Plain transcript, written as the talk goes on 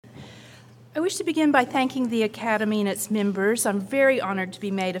I wish to begin by thanking the Academy and its members. I'm very honored to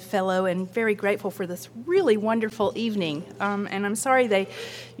be made a fellow and very grateful for this really wonderful evening. And I'm sorry they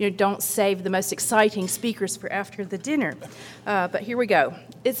don't save the most exciting speakers for after the dinner. But here we go.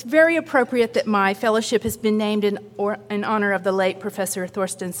 It's very appropriate that my fellowship has been named in honor of the late Professor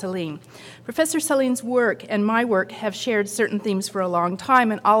Thorsten Salin. Professor Salin's work and my work have shared certain themes for a long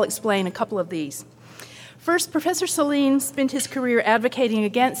time, and I'll explain a couple of these. First, Professor Salin spent his career advocating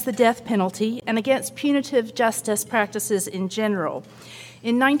against the death penalty and against punitive justice practices in general.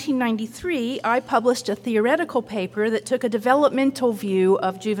 In 1993, I published a theoretical paper that took a developmental view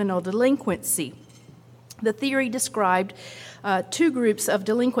of juvenile delinquency. The theory described two groups of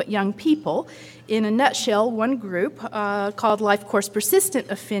delinquent young people. In a nutshell, one group, called life course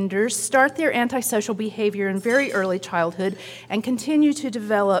persistent offenders, start their antisocial behavior in very early childhood and continue to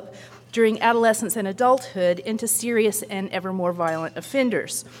develop during adolescence and adulthood into serious and ever more violent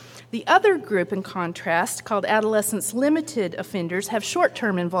offenders. The other group, in contrast, called adolescence-limited offenders, have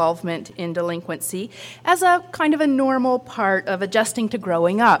short-term involvement in delinquency as a kind of a normal part of adjusting to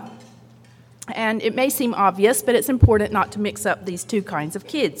growing up. And it may seem obvious, but it's important not to mix up these two kinds of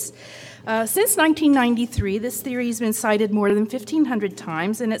kids. Since 1993, this theory has been cited more than 1,500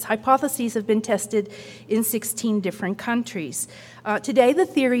 times, and its hypotheses have been tested in 16 different countries. Today, the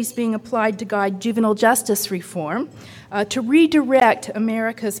theory is being applied to guide juvenile justice reform, to redirect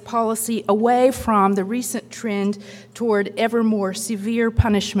America's policy away from the recent trend toward ever more severe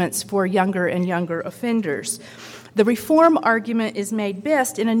punishments for younger and younger offenders. The reform argument is made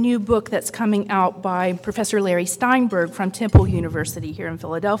best in a new book that's coming out by Professor Larry Steinberg from Temple University here in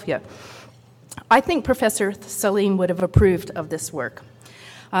Philadelphia. I think Professor Salin would have approved of this work.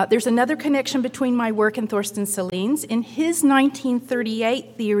 There's another connection between my work and Thorsten Salin's. In his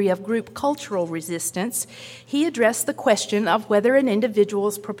 1938 theory of group cultural resistance, he addressed the question of whether an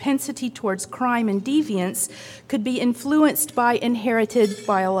individual's propensity towards crime and deviance could be influenced by inherited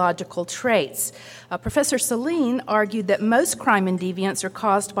biological traits. Professor Salin argued that most crime and deviance are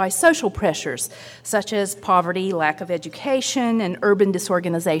caused by social pressures, such as poverty, lack of education, and urban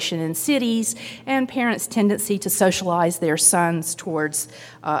disorganization in cities, and parents' tendency to socialize their sons towards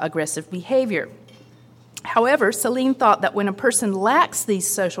aggressive behavior. However, Salin thought that when a person lacks these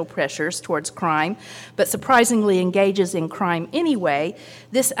social pressures towards crime, but surprisingly engages in crime anyway,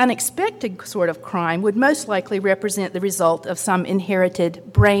 this unexpected sort of crime would most likely represent the result of some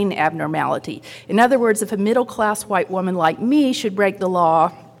inherited brain abnormality. In other words, if a middle-class white woman like me should break the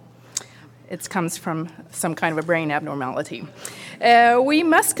law, it comes from some kind of a brain abnormality. We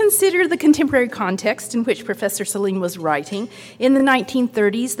must consider the contemporary context in which Professor Salin was writing. In the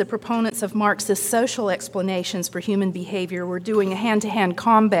 1930s, the proponents of Marxist social explanations for human behavior were doing a hand-to-hand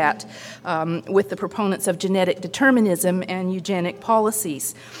combat with the proponents of genetic determinism and eugenic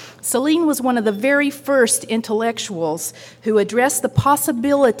policies. Salin was one of the very first intellectuals who addressed the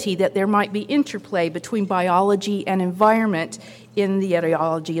possibility that there might be interplay between biology and environment in the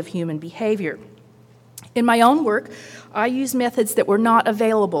etiology of human behavior. In my own work, I use methods that were not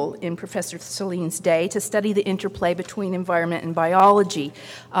available in Professor Salin's day to study the interplay between environment and biology.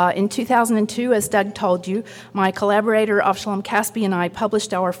 In 2002, as Doug told you, my collaborator Avshalom Caspi and I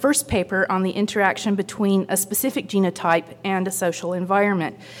published our first paper on the interaction between a specific genotype and a social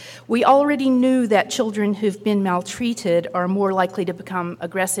environment. We already knew that children who've been maltreated are more likely to become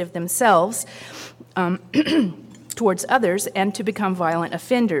aggressive themselves towards others and to become violent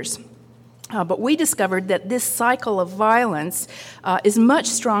offenders. But we discovered that this cycle of violence is much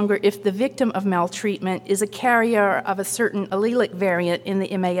stronger if the victim of maltreatment is a carrier of a certain allelic variant in the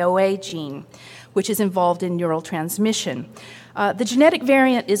MAOA gene, which is involved in neural transmission. The genetic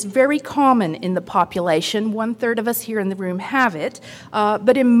variant is very common in the population. 1/3 of us here in the room have it.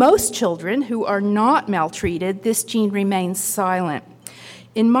 But in most children who are not maltreated, this gene remains silent.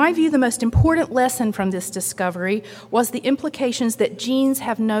 In my view, the most important lesson from this discovery was the implications that genes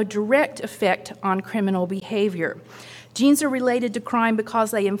have no direct effect on criminal behavior. Genes are related to crime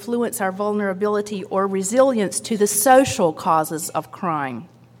because they influence our vulnerability or resilience to the social causes of crime.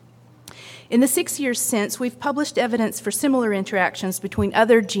 In the 6 years since, we've published evidence for similar interactions between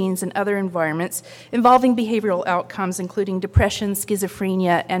other genes and other environments involving behavioral outcomes, including depression,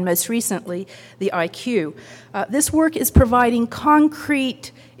 schizophrenia, and most recently, the IQ. This work is providing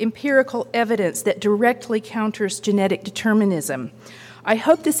concrete empirical evidence that directly counters genetic determinism. I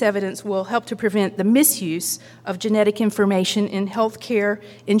hope this evidence will help to prevent the misuse of genetic information in healthcare,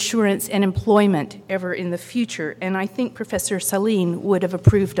 insurance, and employment ever in the future, and I think Professor Salin would have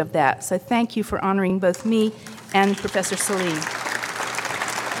approved of that. So thank you for honoring both me and Professor Salin.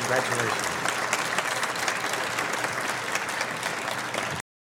 Congratulations.